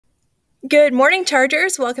Good morning,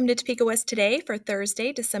 Chargers. Welcome to Topeka West Today for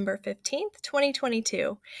Thursday, December 15th,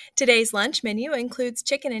 2022. Today's lunch menu includes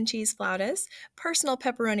chicken and cheese flautas, personal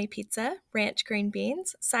pepperoni pizza, ranch green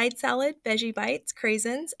beans, side salad, veggie bites,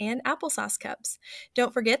 craisins, and applesauce cups.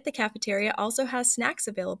 Don't forget the cafeteria also has snacks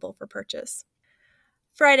available for purchase.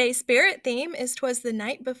 Friday's spirit theme is "'Twas the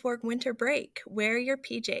Night Before Winter Break. Wear your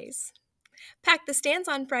PJs." Pack the stands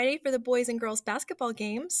on Friday for the boys and girls basketball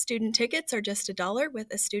games. Student tickets are just $1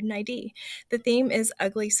 with a student ID. The theme is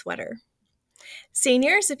Ugly Sweater.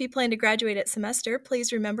 Seniors, if you plan to graduate at semester,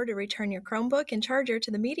 please remember to return your Chromebook and charger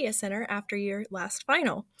to the Media Center after your last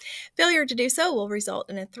final. Failure to do so will result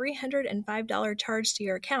in a $305 charge to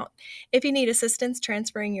your account. If you need assistance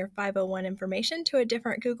transferring your 501 information to a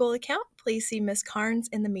different Google account, please see Ms. Carnes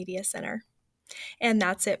in the Media Center. And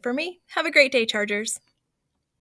that's it for me. Have a great day, Chargers.